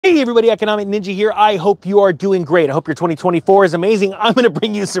Hey everybody, Economic Ninja here. I hope you are doing great. I hope your 2024 is amazing. I'm going to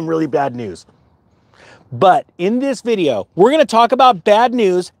bring you some really bad news. But in this video, we're going to talk about bad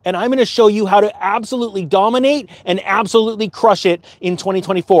news, and I'm going to show you how to absolutely dominate and absolutely crush it in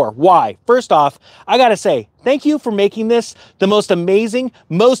 2024. Why? First off, I got to say, thank you for making this the most amazing,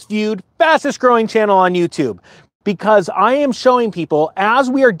 most viewed, fastest growing channel on YouTube. Because I am showing people, as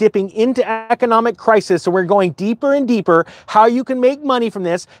we are dipping into economic crisis, so we're going deeper and deeper, how you can make money from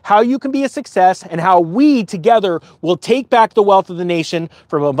this, how you can be a success, and how we together will take back the wealth of the nation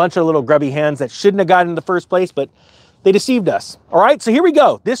from a bunch of little grubby hands that shouldn't have gotten in the first place, but they deceived us. All right, so here we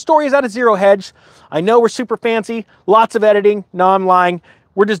go. This story is out of Zero Hedge. I know we're super fancy, lots of editing. No, I'm lying.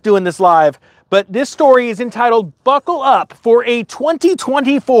 We're just doing this live. But this story is entitled, Buckle Up for a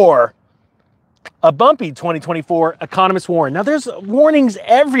 2024 A bumpy 2024 economist warn. Now there's warnings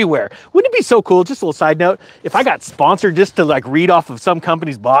everywhere. Wouldn't it be so cool, just a little side note, if I got sponsored just to like read off of some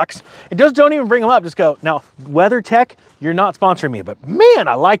company's box and just don't even bring them up, just go, now WeatherTech, you're not sponsoring me, but man,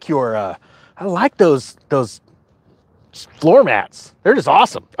 I like your, I like those floor mats. They're just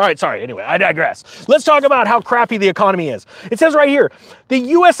awesome. All right, sorry. Anyway, I digress. Let's talk about how crappy the economy is. It says right here, the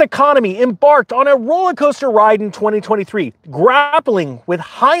U.S. economy embarked on a roller coaster ride in 2023, grappling with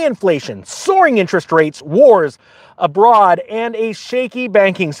high inflation, soaring interest rates, wars abroad, and a shaky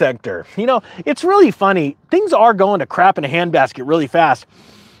banking sector. You know, it's really funny. Things are going to crap in a handbasket really fast.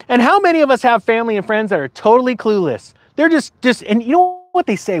 And how many of us have family and friends that are totally clueless? They're just, and you know what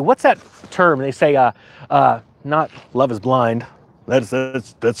they say? What's that term? They say, not love is blind. That's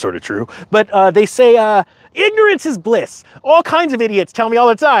sort of true. But they say ignorance is bliss. All kinds of idiots tell me all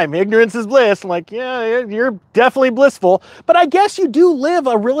the time, ignorance is bliss. I'm like, yeah, you're definitely blissful. But I guess you do live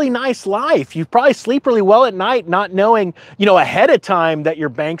a really nice life. You probably sleep really well at night, not knowing, you know, ahead of time that your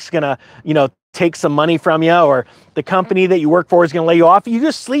bank's gonna, you know, take some money from you, or the company that you work for is gonna lay you off. You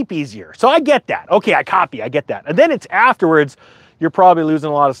just sleep easier. So I get that. Okay, I get that. And then it's afterwards, you're probably losing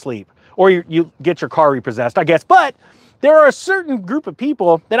a lot of sleep. Or you get your car repossessed, I guess. But there are a certain group of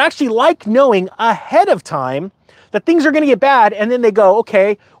people that actually like knowing ahead of time that things are going to get bad, and then they go,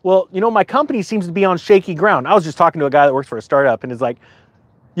 okay, well, you know, my company seems to be on shaky ground. I was just talking to a guy that works for a startup, and it's like,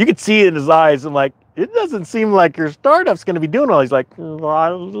 you could see it in his eyes, and like, it doesn't seem like your startup's going to be doing well. He's like, you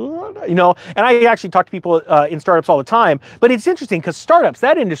know, and I actually talk to people in startups all the time, but it's interesting because startups,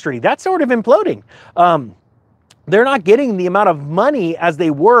 that industry, that's sort of imploding. They're not getting the amount of money as they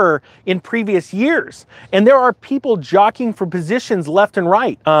were in previous years. And there are people jockeying for positions left and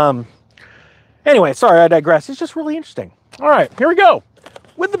right. Anyway, sorry, I digress. It's just really interesting. All right, here we go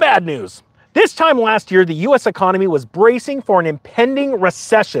with the bad news. This time last year, the U.S. economy was bracing for an impending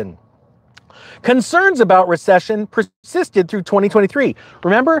recession. Concerns about recession persisted through 2023.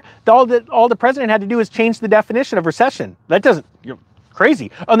 Remember, all the president had to do is change the definition of recession. That doesn't...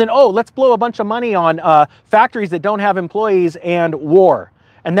 Crazy. And then, oh, let's blow a bunch of money on factories that don't have employees and war.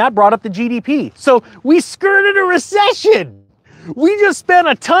 And that brought up the GDP. So we skirted a recession. We just spent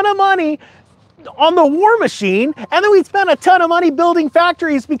a ton of money on the war machine, and then we spent a ton of money building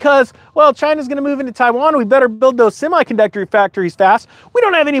factories because, well, China's going to move into Taiwan. We better build those semiconductor factories fast. We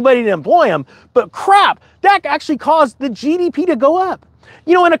don't have anybody to employ them. But crap, that actually caused the GDP to go up.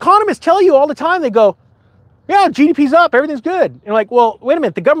 You know, and economists tell you all the time, they go, yeah, GDP's up, everything's good. And you're like, well, wait a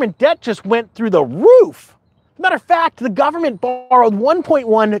minute, the government debt just went through the roof. As a matter of fact, the government borrowed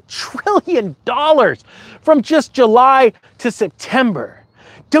 $1.1 trillion from just July to September.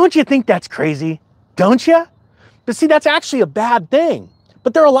 Don't you think that's crazy? Don't you? But see, that's actually a bad thing.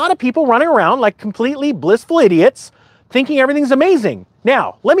 But there are a lot of people running around like completely blissful idiots thinking everything's amazing.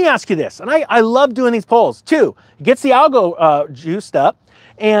 Now, let me ask you this, and I love doing these polls too. It gets the algo juiced up,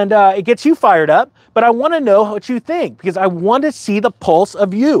 and it gets you fired up. But I want to know what you think, because I want to see the pulse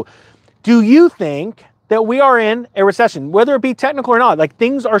of you. Do you think that we are in a recession, whether it be technical or not? Like,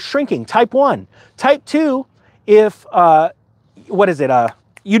 things are shrinking, type 1. Type 2, if,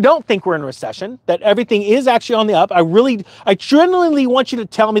 you don't think we're in a recession, that everything is actually on the up. I genuinely want you to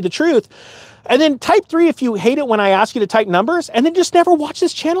tell me the truth. And then type 3, if you hate it when I ask you to type numbers, and then just never watch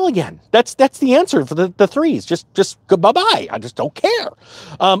this channel again. That's the answer for the threes. Just go bye-bye. I just don't care.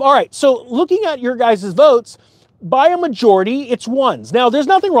 All right, so looking at your guys' votes, by a majority, it's ones. Now, there's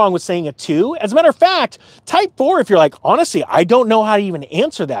nothing wrong with saying a 2. As a matter of fact, type 4, if you're like, honestly, I don't know how to even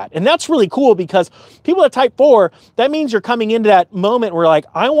answer that. And that's really cool, because people that type 4, that means you're coming into that moment where like,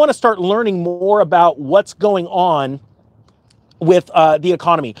 I want to start learning more about what's going on with the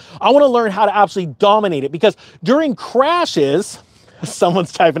economy. I want to learn how to absolutely dominate it, because during crashes,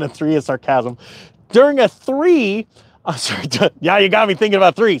 someone's typing a 3 as sarcasm. During a 3, I'm sorry, yeah, you got me thinking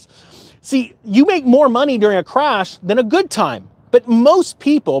about 3s. See, you make more money during a crash than a good time. But most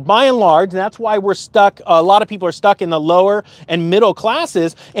people, by and large, and that's why we're stuck, a lot of people are stuck in the lower and middle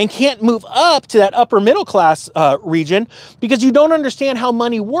classes and can't move up to that upper middle class region, because you don't understand how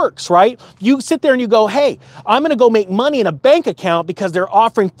money works, right? You sit there and you go, hey, I'm gonna go make money in a bank account because they're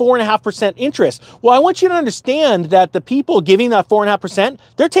offering 4.5% interest. Well, I want you to understand that the people giving that 4.5%,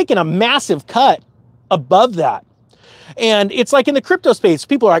 they're taking a massive cut above that. And it's like in the crypto space,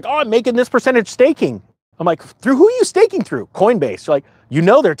 people are like, oh, I'm making this percentage staking. I'm like, through who are you staking through? Coinbase. You're like, you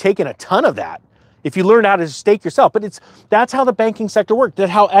know, they're taking a ton of that if you learn how to stake yourself. But that's how the banking sector works.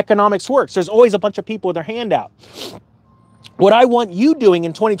 That's how economics works. There's always a bunch of people with their hand out. What I want you doing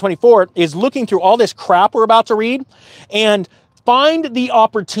in 2024 is looking through all this crap we're about to read and find the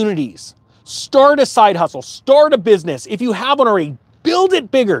opportunities. Start a side hustle. Start a business. If you have one already, build it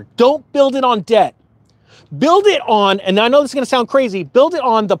bigger. Don't build it on debt. Build it on, and I know this is going to sound crazy, build it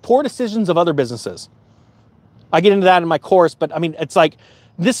on the poor decisions of other businesses. I get into that in my course, but I mean, it's like,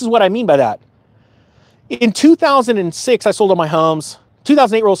 this is what I mean by that. In 2006, I sold all my homes.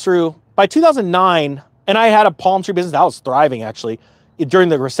 2008 rolls through. By 2009, and I had a palm tree business that was thriving actually during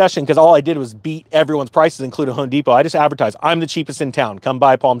the recession, because all I did was beat everyone's prices, including Home Depot. I just advertised, I'm the cheapest in town. Come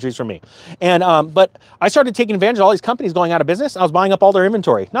buy palm trees from me. And but I started taking advantage of all these companies going out of business. I was buying up all their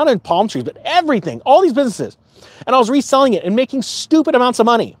inventory, not in palm trees, but everything, all these businesses. And I was reselling it and making stupid amounts of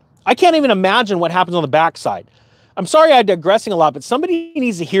money. I can't even imagine what happens on the backside. I'm sorry I'm digressing a lot, but somebody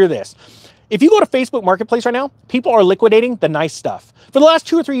needs to hear this. If you go to Facebook Marketplace right now, people are liquidating the nice stuff. For the last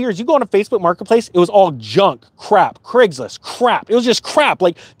 2 or 3 years, you go on a Facebook Marketplace, it was all junk, crap, Craigslist, crap. It was just crap.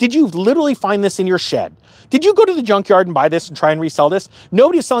 Like, did you literally find this in your shed? Did you go to the junkyard and buy this and try and resell this?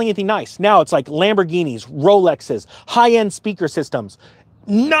 Nobody's selling anything nice. Now it's like Lamborghinis, Rolexes, high-end speaker systems.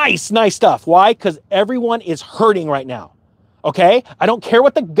 Nice stuff. Why? Because everyone is hurting right now. Okay? I don't care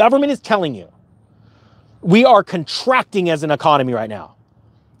what the government is telling you. We are contracting as an economy right now.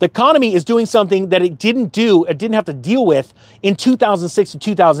 The economy is doing something that it didn't have to deal with in 2006 to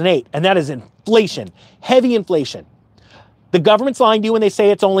 2008, and that is inflation, heavy inflation. The government's lying to you when they say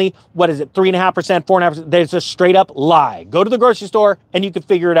it's only, 3.5%, 4.5%. There's a straight up lie. Go to the grocery store and you can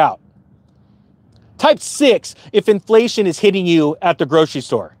figure it out. Type 6 if inflation is hitting you at the grocery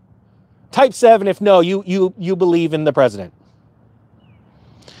store. Type 7 if no, you believe in the president.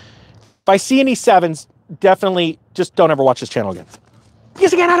 If I see any 7s, definitely just don't ever watch this channel again.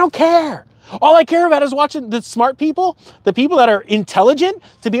 Because again, I don't care. All I care about is watching the smart people, the people that are intelligent,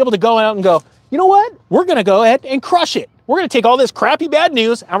 to be able to go out and go, you know what? We're going to go ahead and crush it. We're going to take all this crappy bad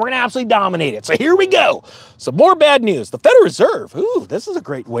news and we're going to absolutely dominate it. So here we go. Some more bad news. The Federal Reserve. Ooh, this is a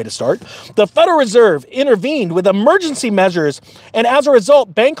great way to start. The Federal Reserve intervened with emergency measures, and as a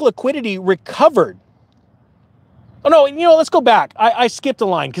result, bank liquidity recovered. Oh no, let's go back. I skipped a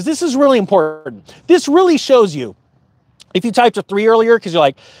line because this is really important. This really shows you. If you typed a 3 earlier because you're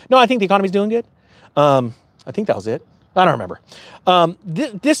like, no, I think the economy's doing good. I think that was it. I don't remember.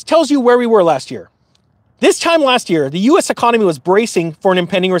 This tells you where we were last year. This time last year, the U.S. economy was bracing for an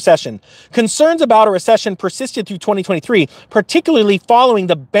impending recession. Concerns about a recession persisted through 2023, particularly following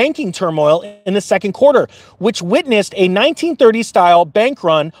the banking turmoil in the second quarter, which witnessed a 1930s-style bank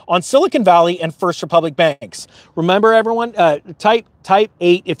run on Silicon Valley and First Republic banks. Remember, everyone? Type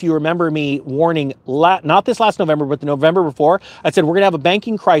 8 if you remember me warning, not this last November, but the November before. I said we're going to have a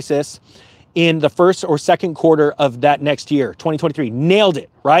banking crisis in the first or second quarter of that next year, 2023. Nailed it,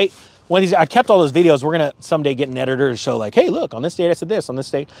 right? One of these, I kept all those videos. We're going to someday get an editor to show like, hey, look, on this date I said this, on this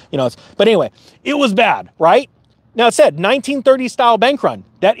date, but anyway, it was bad, right? Now it said 1930s style bank run.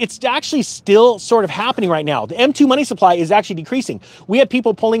 That it's actually still sort of happening right now. The M2 money supply is actually decreasing. We have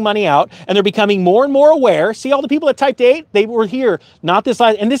people pulling money out and they're becoming more and more aware. See all the people that typed 8? They were here, not this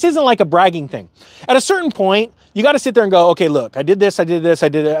last, and this isn't like a bragging thing. At a certain point, you got to sit there and go, okay, look, I did this, I did this, I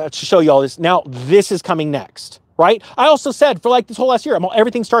did that to show you all this. Now this is coming next. Right? I also said for like this whole last year,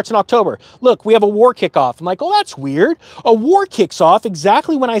 everything starts in October. Look, we have a war kickoff. I'm like, oh, that's weird. A war kicks off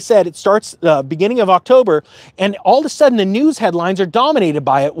exactly when I said it starts beginning of October. And all of a sudden the news headlines are dominated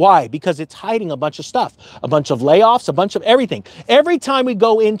by it. Why? Because it's hiding a bunch of stuff, a bunch of layoffs, a bunch of everything. Every time we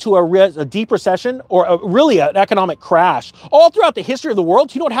go into a deep recession or really an economic crash, all throughout the history of the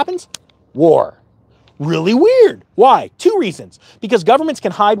world, you know what happens? War. Really weird. Why? 2 reasons. Because governments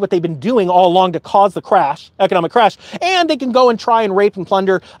can hide what they've been doing all along to cause the crash, economic crash, and they can go and try and rape and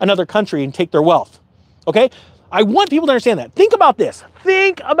plunder another country and take their wealth. Okay? I want people to understand that. Think about this.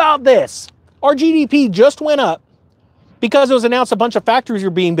 Think about this. Our GDP just went up because it was announced a bunch of factories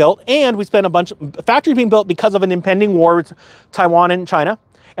were being built, and we spent a bunch of factories being built because of an impending war with Taiwan and China.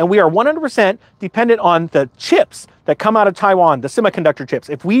 And we are 100% dependent on the chips that come out of Taiwan, the semiconductor chips,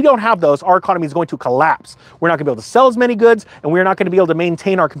 if we don't have those, our economy is going to collapse. We're not going to be able to sell as many goods, and we're not going to be able to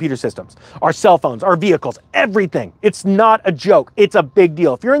maintain our computer systems, our cell phones, our vehicles, everything. It's not a joke. It's a big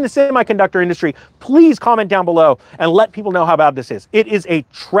deal. If you're in the semiconductor industry, please comment down below and let people know how bad this is. It is a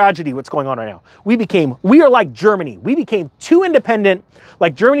tragedy what's going on right now. We are like Germany. We became too independent,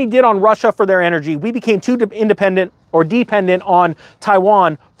 like Germany did on Russia for their energy. We became too independent or dependent on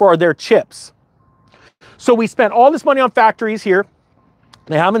Taiwan for their chips. So we spent all this money on factories here.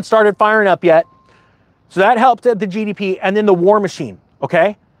 They haven't started firing up yet. So that helped at the GDP, and then the war machine,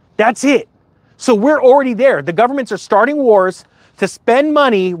 okay? That's it. So we're already there. The governments are starting wars to spend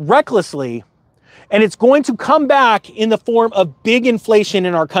money recklessly, and it's going to come back in the form of big inflation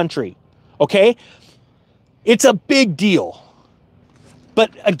in our country, okay? It's a big deal.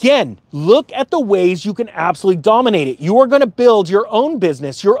 But again, look at the ways you can absolutely dominate it. You are going to build your own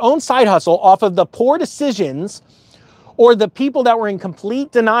business, your own side hustle off of the poor decisions or the people that were in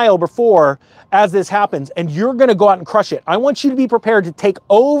complete denial before as this happens, and you're going to go out and crush it. I want you to be prepared to take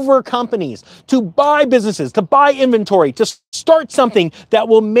over companies, to buy businesses, to buy inventory, to start something that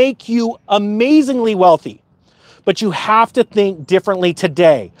will make you amazingly wealthy. But you have to think differently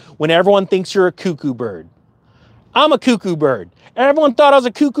today when everyone thinks you're a cuckoo bird. I'm a cuckoo bird. Everyone thought I was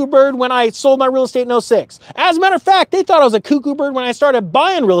a cuckoo bird when I sold my real estate in 06. As a matter of fact, they thought I was a cuckoo bird when I started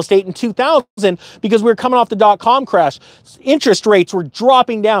buying real estate in 2000 because we were coming off the dot-com crash. Interest rates were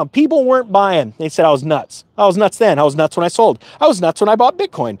dropping down. People weren't buying. They said I was nuts. I was nuts then. I was nuts when I sold. I was nuts when I bought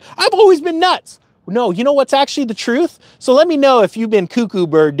Bitcoin. I've always been nuts. No, you know what's actually the truth? So let me know if you've been cuckoo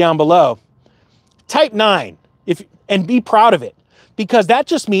bird down below. Type 9 and be proud of it, because that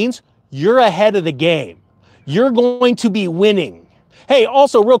just means you're ahead of the game. You're going to be winning. Hey,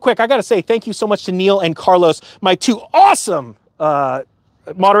 also real quick, I got to say thank you so much to Neil and Carlos, my two awesome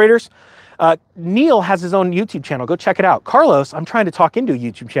moderators. Neil has his own YouTube channel. Go check it out. Carlos, I'm trying to talk into a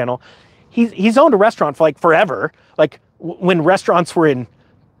YouTube channel. He's owned a restaurant for like forever, like when restaurants were in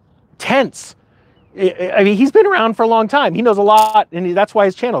tents. I mean, he's been around for a long time. He knows a lot, and that's why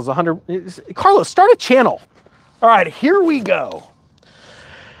his channel is 100. Carlos, start a channel. All right, here we go.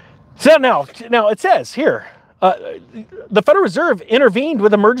 So now it says here, the Federal Reserve intervened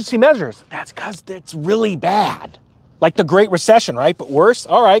with emergency measures. That's because it's really bad. Like the Great Recession, right? But worse?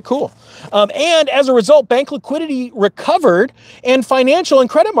 All right, cool. And as a result, bank liquidity recovered and financial and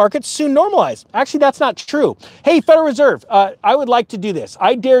credit markets soon normalized. Actually, that's not true. Hey, Federal Reserve, I would like to do this.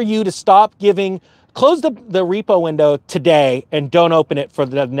 I dare you to stop close the repo window today and don't open it for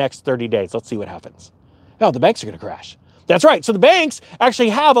the next 30 days. Let's see what happens. Oh, the banks are going to crash. That's right. So the banks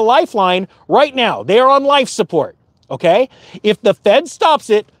actually have a lifeline right now. They are on life support, okay? If the Fed stops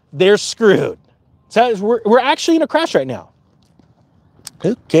it, they're screwed. So we're actually in a crash right now.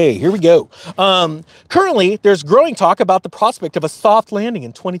 Okay, here we go. Currently, there's growing talk about the prospect of a soft landing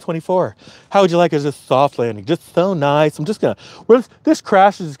in 2024. How would you like a soft landing? Just so nice. This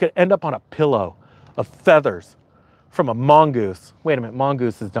crash is just going to end up on a pillow of feathers from a mongoose. Wait a minute,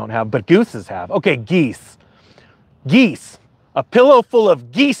 mongooses don't have, but gooses have. Okay, geese. Geese, a pillow full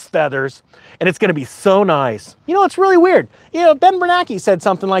of geese feathers, and it's going to be so nice. You know, it's really weird. You know, Ben Bernanke said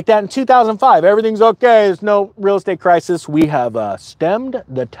something like that in 2005. Everything's okay. There's no real estate crisis. We have stemmed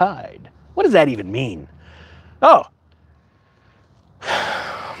the tide. What does that even mean? Oh,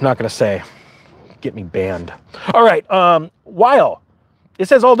 I'm not going to say. Get me banned. All right. While it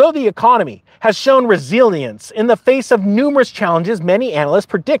says, although the economy has shown resilience in the face of numerous challenges, many analysts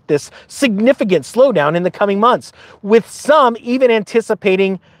predict this significant slowdown in the coming months, with some even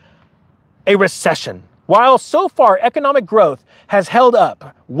anticipating a recession. While so far economic growth has held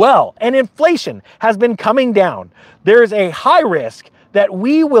up well and inflation has been coming down, there is a high risk that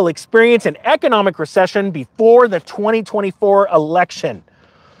we will experience an economic recession before the 2024 election.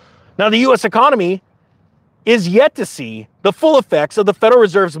 Now, the U.S. economy is yet to see the full effects of the Federal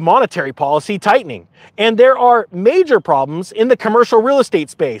Reserve's monetary policy tightening. And there are major problems in the commercial real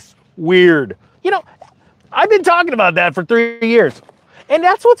estate space. Weird. You know, I've been talking about that for 3 years. And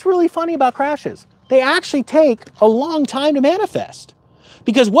that's what's really funny about crashes. They actually take a long time to manifest.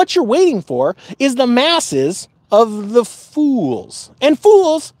 Because what you're waiting for is the masses of the fools. And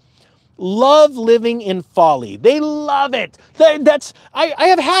fools love living in folly. They love it. I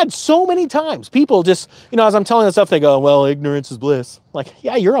have had so many times people just, you know, as I'm telling them stuff, they go, well, ignorance is bliss. Like,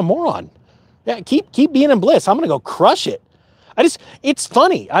 yeah, you're a moron. Yeah, keep being in bliss. I'm going to go crush it. It's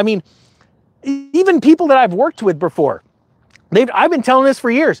funny. I mean, even people that I've worked with before, I've been telling this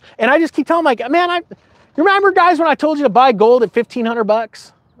for years, and I just keep telling them, like, man, you remember guys when I told you to buy gold at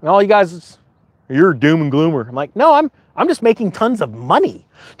 $1,500 and all you guys, you're a doom and gloomer. I'm like, no, I'm just making tons of money.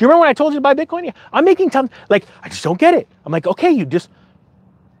 Do you remember when I told you to buy Bitcoin? Yeah, I'm making tons. Like, I just don't get it. I'm like, okay,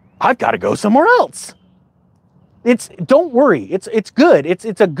 I've got to go somewhere else. Don't worry. It's good.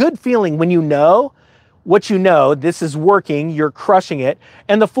 It's a good feeling when you know what you know. This is working. You're crushing it.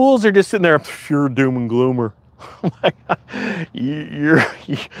 And the fools are just sitting there. You're a doom and gloomer. you're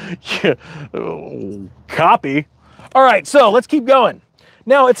copy. All right, so let's keep going.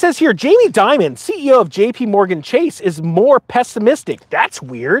 Now it says here, Jamie Dimon, CEO of JP Morgan Chase, is more pessimistic. That's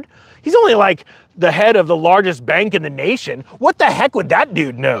weird. He's only like the head of the largest bank in the nation. What the heck would that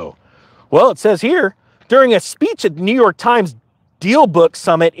dude know? Well, it says here, during a speech at the New York Times Deal Book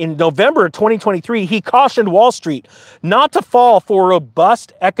Summit in November of 2023, he cautioned Wall Street not to fall for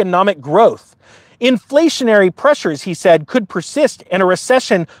robust economic growth. Inflationary pressures, he said, could persist and a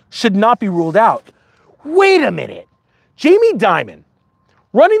recession should not be ruled out. Wait a minute. Jamie Dimon,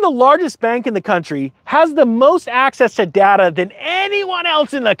 running the largest bank in the country, has the most access to data than anyone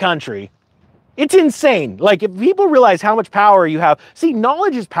else in the country. It's insane. Like, if people realize how much power you have, see,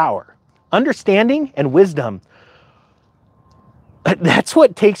 knowledge is power. Understanding and wisdom, that's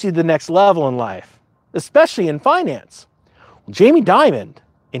what takes you to the next level in life, especially in finance. Jamie Dimon,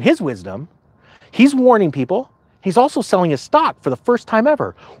 in his wisdom, he's warning people. He's also selling his stock for the first time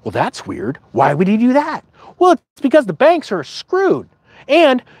ever. Well, that's weird. Why would he do that? Well, it's because the banks are screwed.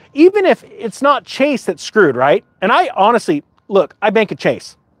 And even if it's not Chase that's screwed, right? And I honestly, look, I bank at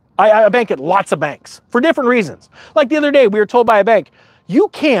Chase. I bank at lots of banks for different reasons. Like the other day, we were told by a bank, you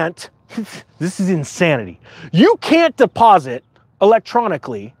can't, this is insanity. You can't deposit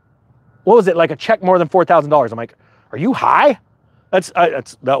electronically, what was it, like a check more than $4,000. I'm like, are you high?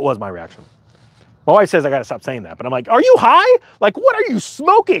 That was my reaction. My wife says I gotta stop saying that, but I'm like, are you high? Like, what are you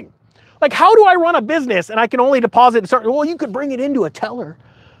smoking? Like, how do I run a business and I can only deposit certain, well, you could bring it into a teller.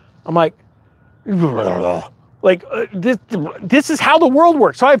 I'm like, this is how the world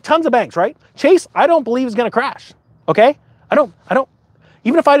works. So I have tons of banks, right? Chase, I don't believe is gonna crash, okay? I don't,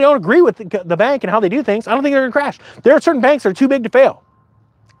 even if I don't agree with the bank and how they do things, I don't think they're gonna crash. There are certain banks that are too big to fail.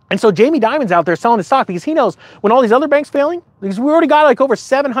 And so Jamie Dimon's out there selling his stock because he knows when all these other banks failing, because we already got like over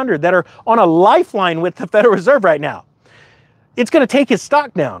 700 that are on a lifeline with the Federal Reserve right now. It's gonna take his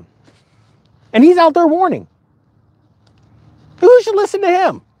stock down. And he's out there warning. Who should listen to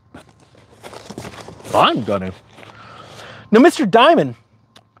him? I'm gonna. Now, Mr. Dimon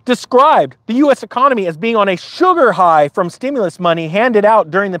described the U.S. economy as being on a sugar high from stimulus money handed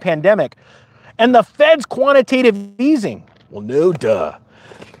out during the pandemic and the Fed's quantitative easing. Well, no duh.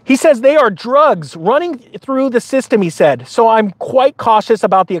 He says they are drugs running through the system, he said, so I'm quite cautious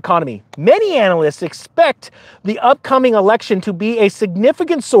about the economy. Many analysts expect the upcoming election to be a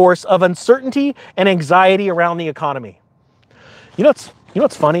significant source of uncertainty and anxiety around the economy. You know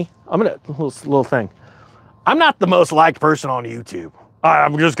what's funny? Little thing. I'm not the most liked person on YouTube. I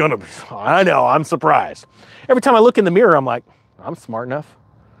know, I'm surprised. Every time I look in the mirror, I'm like, I'm smart enough.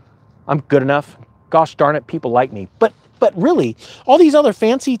 I'm good enough. Gosh darn it, people like me. But really, all these other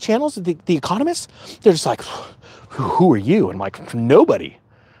fancy channels, the economists, they're just like, who are you? And I'm like, nobody.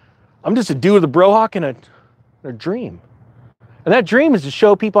 I'm just a dude with a brohawk and a dream. And that dream is to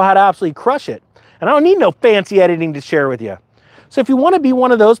show people how to absolutely crush it. And I don't need no fancy editing to share with you. So if you want to be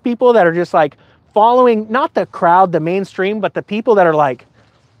one of those people that are just like following, not the crowd, the mainstream, but the people that are like,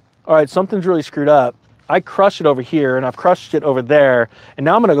 all right, something's really screwed up. I crushed it over here and I've crushed it over there. And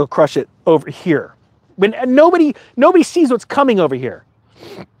now I'm going to go crush it over here. When nobody sees what's coming over here.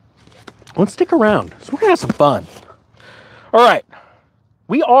 Let's stick around. So we're gonna have some fun. All right.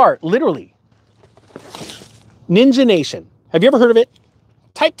 We are literally Ninja Nation. Have you ever heard of it?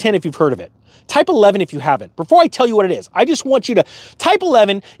 Type 10 if you've heard of it. Type 11 if you haven't. Before I tell you what it is, I just want you to type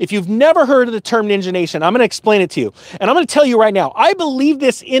 11 if you've never heard of the term Ninja Nation. I'm going to explain it to you. And I'm going to tell you right now, I believe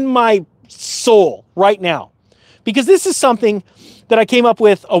this in my soul right now. Because this is something that I came up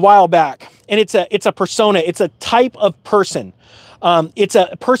with a while back. And it's a persona. It's a type of person. It's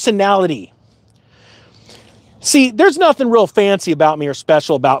a personality. See, there's nothing real fancy about me or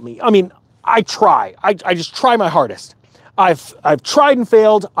special about me. I mean, I try. I just try my hardest. I've tried and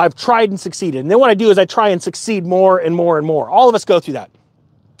failed. I've tried and succeeded. And then what I do is I try and succeed more and more and more. All of us go through that.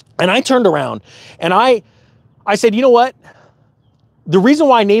 And I turned around and I said, you know what? The reason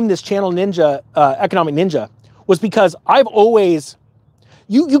why I named this channel Ninja, Economic Ninja, was because I've always,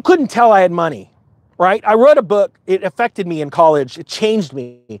 you couldn't tell I had money, right? I wrote a book. It affected me in college. It changed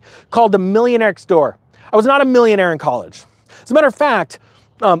me, called The Millionaire Next Door. I was not a millionaire in college. As a matter of fact,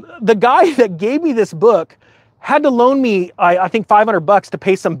 the guy that gave me this book had to loan me, I think $500 to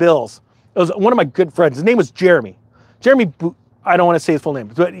pay some bills. It was one of my good friends. His name was Jeremy. Jeremy I don't want to say his full name,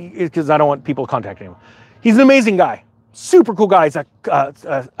 but because I don't want people contacting him. He's an amazing guy, super cool guy. He's a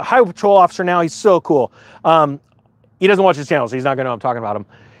highway patrol officer now. He's so cool. He doesn't watch his channel, so he's not gonna know I'm talking about him.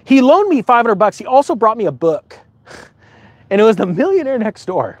 He loaned me $500. He also brought me a book, and it was The Millionaire Next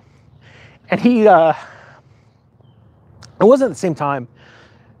Door. And he, it wasn't at the same time,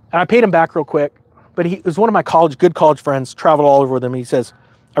 and I paid him back real quick, but he was one of my good college friends, traveled all over with him. He says,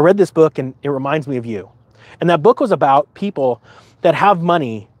 I read this book and it reminds me of you. And that book was about people that have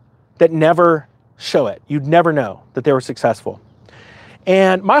money that never show it. You'd never know that they were successful.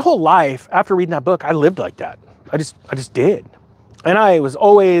 And my whole life, after reading that book, I lived like that. I just did. And I was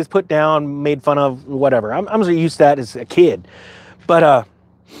always put down, made fun of, whatever. I'm so used to that as a kid. But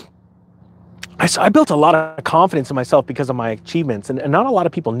I built a lot of confidence in myself because of my achievements, and not a lot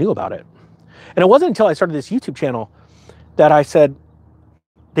of people knew about it. And it wasn't until I started this YouTube channel that I said,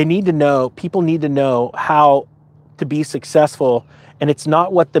 people need to know how to be successful. And it's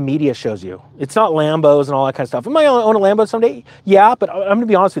not what the media shows you. It's not Lambos and all that kind of stuff. Am I gonna own a Lambo someday? Yeah, but I'm gonna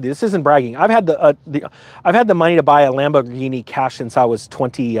be honest with you. This isn't bragging. I've had the money to buy a Lamborghini cash since I was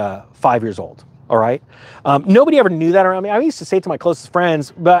 25 years old. All right. Nobody ever knew that around me. I used to say it to my closest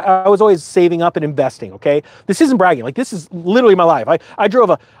friends, but I was always saving up and investing. Okay. This isn't bragging. Like, this is literally my life. I drove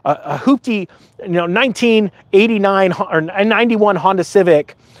a hoopty, 1989 or 91 Honda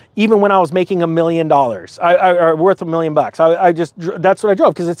Civic, even when I was making $1 million, or worth $1 million. That's what I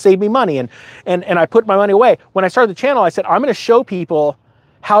drove because it saved me money, and I put my money away. When I started the channel, I said, I'm going to show people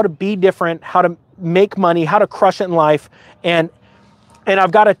how to be different, how to make money, how to crush it in life. And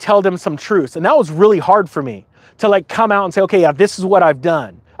I've got to tell them some truths. And that was really hard for me to like come out and say, okay, yeah, this is what I've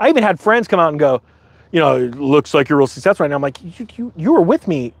done. I even had friends come out and go, it looks like you're real successful right now. I'm like, you were with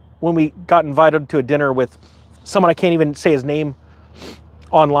me when we got invited to a dinner with someone I can't even say his name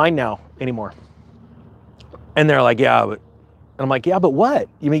online now anymore. And they're like, yeah, but, and I'm like, yeah, but what?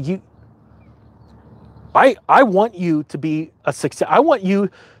 I want you to be a success. I want you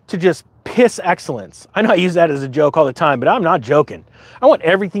to just piss excellence. I know I use that as a joke all the time, but I'm not joking. I want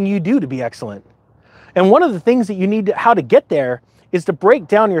everything you do to be excellent. And one of the things that you need to, how to get there is to break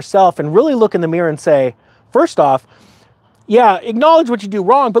down yourself and really look in the mirror and say, first off, yeah, acknowledge what you do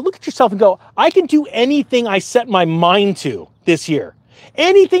wrong, but look at yourself and go, I can do anything I set my mind to this year.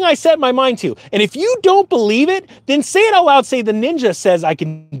 Anything I set my mind to. And if you don't believe it, then say it out loud. Say, the ninja says I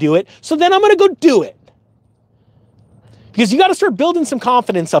can do it. So then I'm going to go do it. Because you got to start building some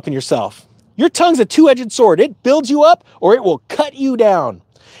confidence up in yourself. Your tongue's a two-edged sword. It builds you up or it will cut you down.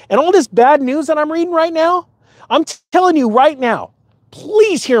 And all this bad news that I'm reading right now, I'm telling you right now,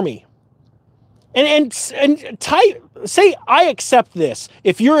 please hear me. And say, I accept this.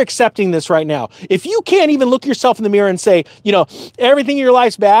 If you're accepting this right now, if you can't even look yourself in the mirror and say, everything in your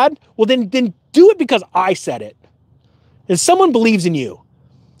life's bad, well, then do it because I said it. And someone believes in you.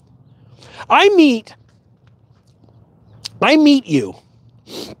 I meet you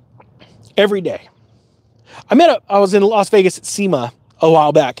every day. I was in Las Vegas at SEMA a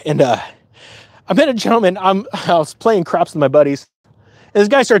while back, and I met a gentleman. I was playing craps with my buddies. And this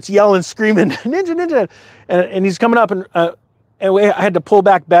guy starts yelling, screaming, ninja, ninja. And he's coming up, and I had to pull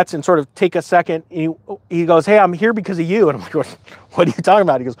back bets and sort of take a second. He goes, hey, I'm here because of you. And I'm like, what are you talking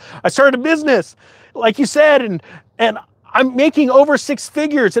about? He goes, I started a business, like you said, and I'm making over 6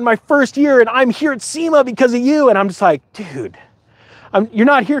 figures in my first year, and I'm here at SEMA because of you. And I'm just like, dude, you're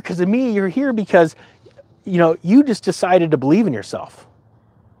not here because of me. You're here because, you just decided to believe in yourself.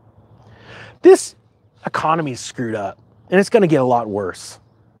 This economy is screwed up. And it's going to get a lot worse.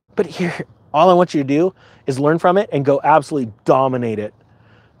 But here, all I want you to do is learn from it and go absolutely dominate it.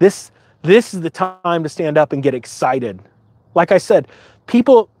 This is the time to stand up and get excited. Like I said,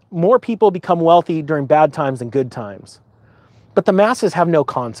 more people become wealthy during bad times than good times. But the masses have no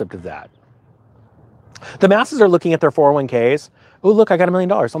concept of that. The masses are looking at their 401ks. Oh, look, I got $1 million.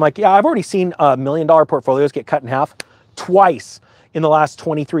 I'm like, yeah, I've already seen $1 million portfolios get cut in half twice in the last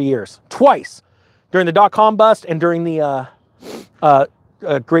 23 years. Twice. During the dot-com bust and during the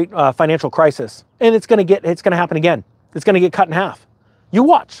great financial crisis. And it's going to happen again. It's going to get cut in half. You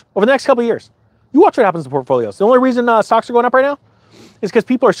watch over the next couple of years. You watch what happens to portfolios. The only reason stocks are going up right now is because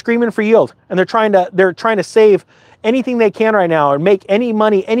people are screaming for yield, and they're trying to save anything they can right now or make any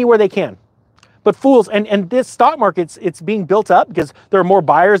money anywhere they can. But fools, and this stock market, it's being built up because there are more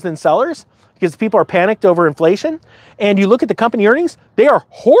buyers than sellers because people are panicked over inflation. And you look at the company earnings, they are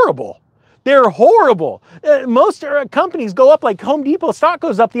horrible. They're horrible. Most companies go up, like Home Depot stock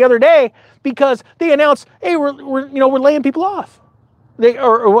goes up the other day because they announced, hey, we're laying people off. It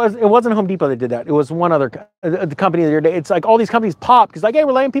wasn't Home Depot that did that. It was one other the company the other day. It's like all these companies pop because like, hey,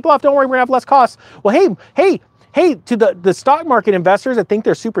 we're laying people off. Don't worry, we're gonna have less costs. Well, hey, Hey, to the stock market investors that think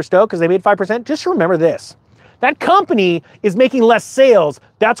they're super stoked because they made 5%, just remember this. That company is making less sales.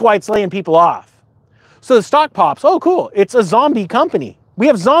 That's why it's laying people off. So the stock pops. Oh, cool. It's a zombie company. We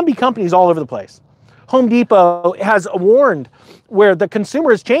have zombie companies all over the place. Home Depot has warned where the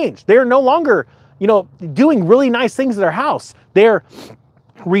consumer has changed. They're no longer, doing really nice things in their house. They're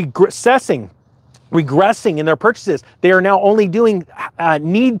regressing in their purchases. They are now only doing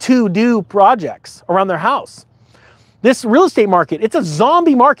need-to-do projects around their house. This real estate market, it's a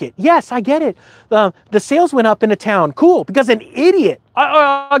zombie market. Yes, I get it. The sales went up in a town. Cool, because an idiot.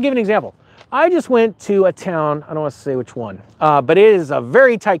 I'll give an example. I just went to a town, I don't want to say which one, but it is a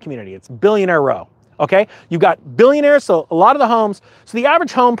very tight community. It's Billionaire Row, okay? You've got billionaires, so a lot of the homes. So the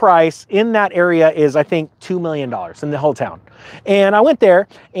average home price in that area is, I think, $2 million in the whole town. And I went there,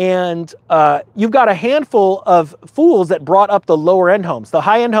 and you've got a handful of fools that brought up the lower end homes. The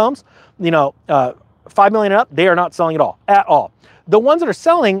high end homes, 5 million and up, they are not selling at all. The ones that are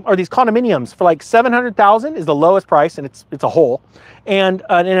selling are these condominiums for like 700,000 is the lowest price, and it's a whole, and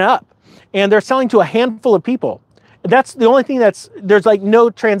up. And they're selling to a handful of people. That's the only thing there's like no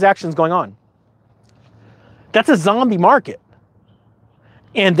transactions going on. That's a zombie market.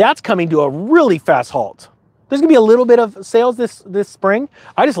 And that's coming to a really fast halt. There's gonna be a little bit of sales this spring.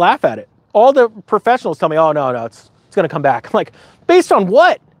 I just laugh at it. All the professionals tell me, oh no, it's gonna come back. I'm like, based on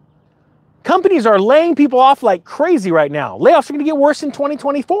what? Companies are laying people off like crazy right now. Layoffs are going to get worse in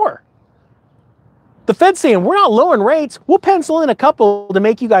 2024. The Fed's saying, we're not lowering rates. We'll pencil in a couple to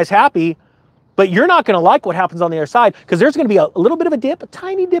make you guys happy, but you're not going to like what happens on the other side because there's going to be a little bit of a dip, a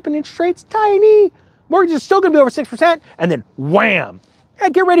tiny dip in interest rates, tiny. Mortgage is still going to be over 6%, and then wham. Yeah,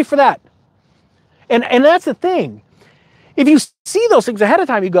 get ready for that. And that's the thing. If you see those things ahead of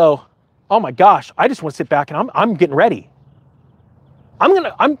time, you go, oh my gosh, I just want to sit back and I'm getting ready.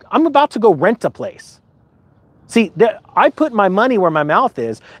 I'm about to go rent a place. See, I put my money where my mouth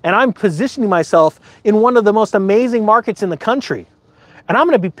is, and I'm positioning myself in one of the most amazing markets in the country. And I'm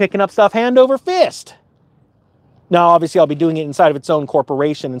going to be picking up stuff hand over fist. Now, obviously, I'll be doing it inside of its own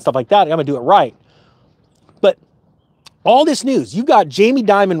corporation and stuff like that. I'm going to do it right. But all this news, you've got Jamie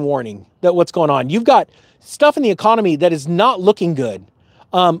Dimon warning that what's going on. You've got stuff in the economy that is not looking good.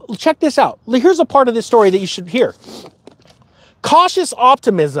 Check this out. Here's a part of this story that you should hear. Cautious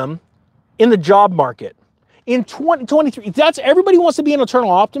optimism in the job market. In 2023, everybody wants to be an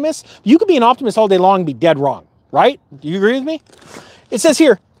eternal optimist. You could be an optimist all day long and be dead wrong, right? Do you agree with me? It says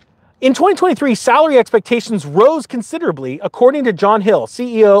here, in 2023, salary expectations rose considerably, according to John Hill,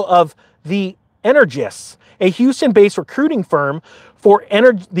 CEO of The Energists, a Houston-based recruiting firm for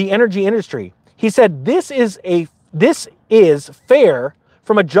the energy industry. He said, this is fair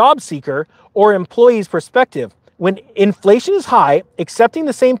from a job seeker or employee's perspective. When inflation is high, accepting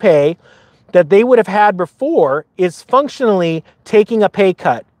the same pay that they would have had before is functionally taking a pay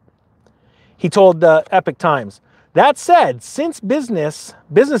cut, he told the Epoch Times. That said, since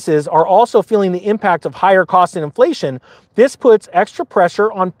businesses are also feeling the impact of higher costs and inflation, this puts extra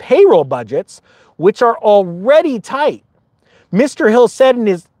pressure on payroll budgets, which are already tight. Mr. Hill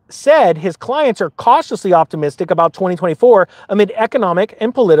said his clients are cautiously optimistic about 2024 amid economic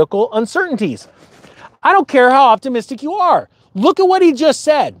and political uncertainties. I don't care how optimistic you are. Look at what he just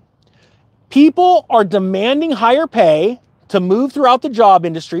said. People are demanding higher pay to move throughout the job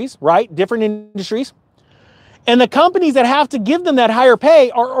industries, right? Different industries. And the companies that have to give them that higher pay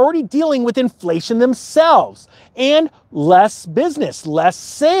are already dealing with inflation themselves and less business, less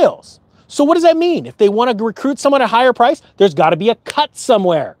sales. So what does that mean? If they want to recruit someone at a higher price, there's got to be a cut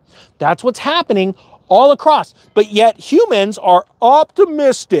somewhere. That's what's happening all across. But yet humans are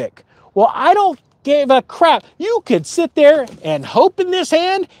optimistic. Well, I don't give a crap. You could sit there and hope in this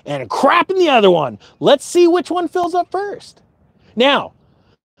hand and crap in the other one. Let's see which one fills up first. Now,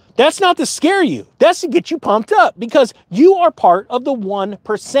 that's not to scare you. That's to get you pumped up because you are part of the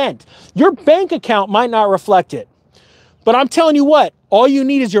 1%. Your bank account might not reflect it. But I'm telling you what, all you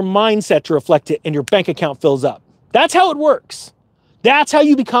need is your mindset to reflect it and your bank account fills up. That's how it works. That's how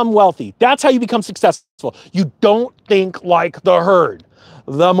you become wealthy. That's how you become successful. You don't think like the herd,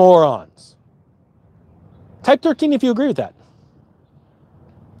 the morons. Type 13 if you agree with that.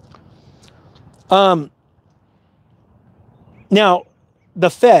 Now,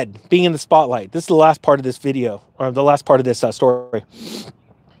 the Fed being in the spotlight. This is the last part of this video, or the last part of this story.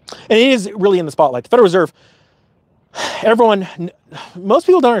 And it is really in the spotlight. The Federal Reserve, most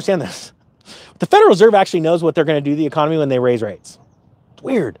people don't understand this. The Federal Reserve actually knows what they're going to do to the economy when they raise rates. It's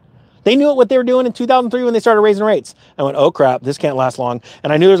weird. They knew what they were doing in 2003 when they started raising rates. I went, oh crap, this can't last long.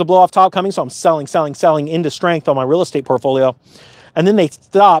 And I knew there was a blow off top coming, so I'm selling into strength on my real estate portfolio. And then they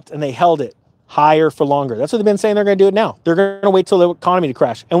stopped and they held it higher for longer. That's what they've been saying they're going to do it now. They're going to wait till the economy to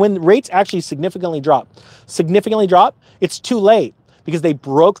crash. And when rates actually significantly drop, it's too late because they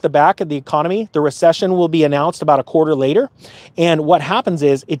broke the back of the economy. The recession will be announced about a quarter later. And what happens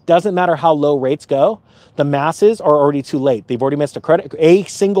is it doesn't matter how low rates go. The masses are already too late. They've already missed a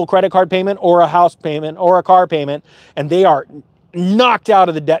single credit card payment or a house payment or a car payment, and they are knocked out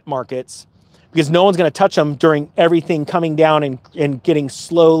of the debt markets because no one's going to touch them during everything coming down and getting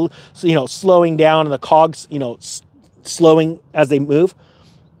slow, slowing down, and the cogs, slowing as they move.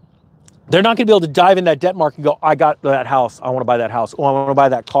 They're not going to be able to dive in that debt market and go, I got that house. I want to buy that house. Oh, I want to buy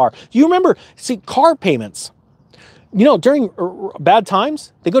that car. You remember, car payments, during bad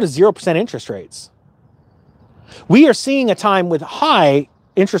times, they go to 0% interest rates. We are seeing a time with high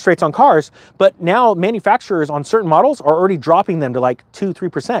interest rates on cars, but now manufacturers on certain models are already dropping them to like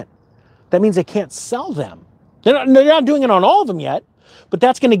 2-3%. That means they can't sell them. They're not doing it on all of them yet, but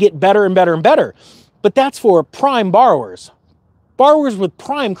that's going to get better and better and better. But that's for prime borrowers with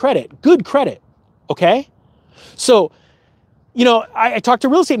prime credit, good credit, okay? So, I talk to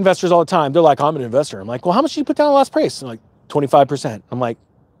real estate investors all the time. They're like, I'm an investor. I'm like, well, how much did you put down the last price? They're like, 25%. I'm like,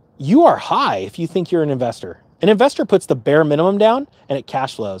 you are high if you think you're an investor. An investor puts the bare minimum down and it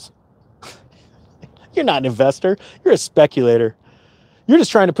cash flows. You're not an investor. You're a speculator. You're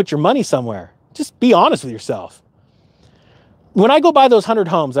just trying to put your money somewhere. Just be honest with yourself. When I go buy those 100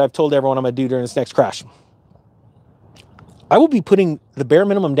 homes I've told everyone I'm going to do during this next crash, I will be putting the bare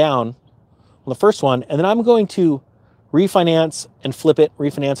minimum down on the first one, and then I'm going to refinance and flip it,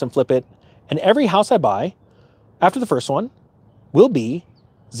 refinance and flip it. And every house I buy after the first one will be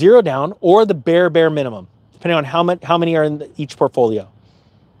 0 down or the bare minimum, depending on how many are in each portfolio.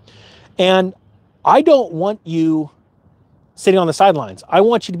 And I don't want you sitting on the sidelines. I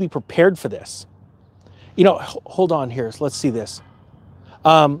want you to be prepared for this. Hold on here. So let's see this.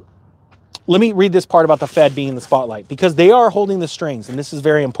 Let me read this part about the Fed being in the spotlight because they are holding the strings, and this is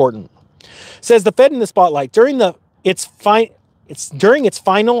very important. It says the Fed in the spotlight during its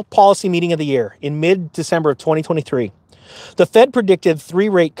final policy meeting of the year in mid-December of 2023. The Fed predicted 3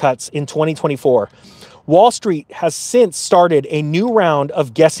 rate cuts in 2024. Wall Street has since started a new round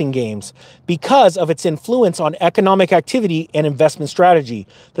of guessing games because of its influence on economic activity and investment strategy.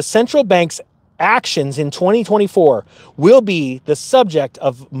 The central bank's actions in 2024 will be the subject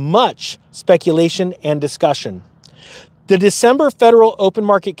of much speculation and discussion. The December Federal Open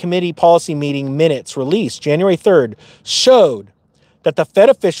Market Committee policy meeting minutes released January 3rd showed that the Fed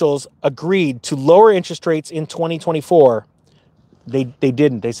officials agreed to lower interest rates in 2024. They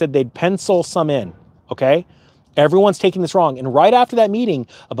didn't. They said they'd pencil some in. Okay, everyone's taking this wrong. And right after that meeting,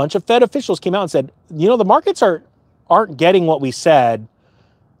 a bunch of Fed officials came out and said, the markets aren't getting what we said.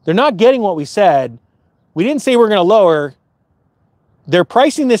 They're not getting what we said. We didn't say we're going to lower. They're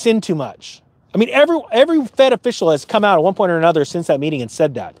pricing this in too much. I mean, every Fed official has come out at one point or another since that meeting and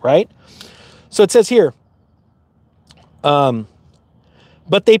said that, right? So it says here, but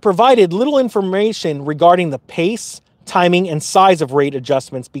they provided little information regarding the pace, timing, and size of rate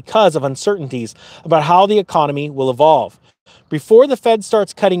adjustments because of uncertainties about how the economy will evolve. Before the Fed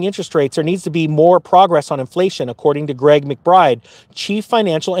starts cutting interest rates, there needs to be more progress on inflation, according to Greg McBride, chief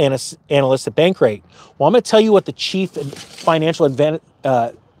financial analyst at Bankrate. Well, I'm going to tell you what the chief financial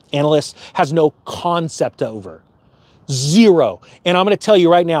analyst has no concept over. 0. And I'm going to tell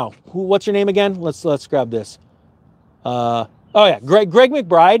you right now, what's your name again? Let's grab this. Greg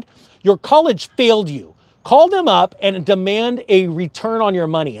McBride. Your college failed you. Call them up and demand a return on your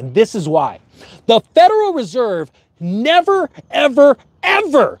money. And this is why. The Federal Reserve never, ever,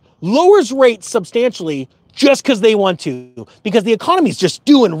 ever lowers rates substantially just because they want to, because the economy is just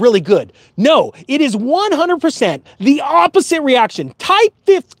doing really good. No, it is 100% the opposite reaction. Type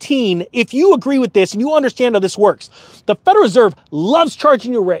 15 if you agree with this and you understand how this works. The Federal Reserve loves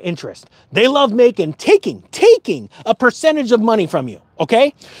charging you interest. They love taking a percentage of money from you,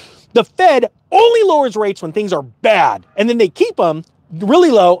 okay? The Fed only lowers rates when things are bad, and then they keep them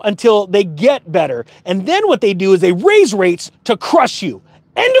really low until they get better. And then what they do is they raise rates to crush you.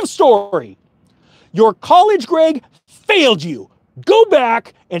 End of story. Your college, Greg, failed you. Go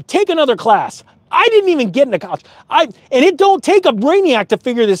back and take another class. I didn't even get into college. And it don't take a brainiac to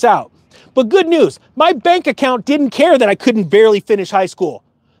figure this out. But good news, my bank account didn't care that I couldn't barely finish high school.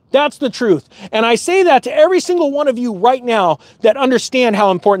 That's the truth. And I say that to every single one of you right now that understand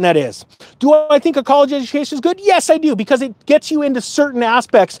how important that is. Do I think a college education is good? Yes, I do, because it gets you into certain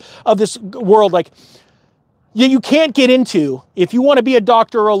aspects of this world. Like, you can't get into. If you want to be a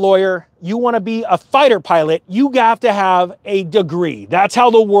doctor or a lawyer, you want to be a fighter pilot, you have to have a degree. That's how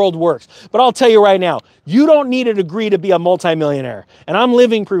the world works. But I'll tell you right now, you don't need a degree to be a multimillionaire. And I'm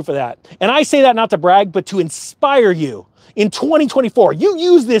living proof of that. And I say that not to brag, but to inspire you. In 2024, you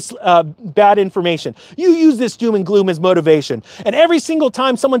use this bad information. You use this doom and gloom as motivation. And every single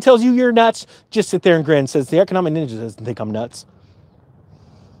time someone tells you you're nuts, just sit there and grin. Says, the Economic Ninja doesn't think I'm nuts.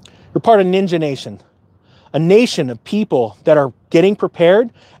 You're part of Ninja Nation. A nation of people that are getting prepared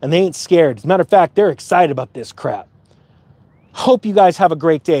and they ain't scared. As a matter of fact, they're excited about this crap. Hope you guys have a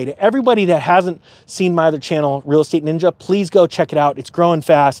great day. To everybody that hasn't seen my other channel, Real Estate Ninja, please go check it out. It's growing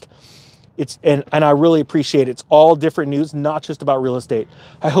fast. And I really appreciate it. It's all different news, not just about real estate.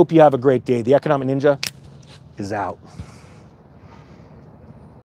 I hope you have a great day. The Economic Ninja is out.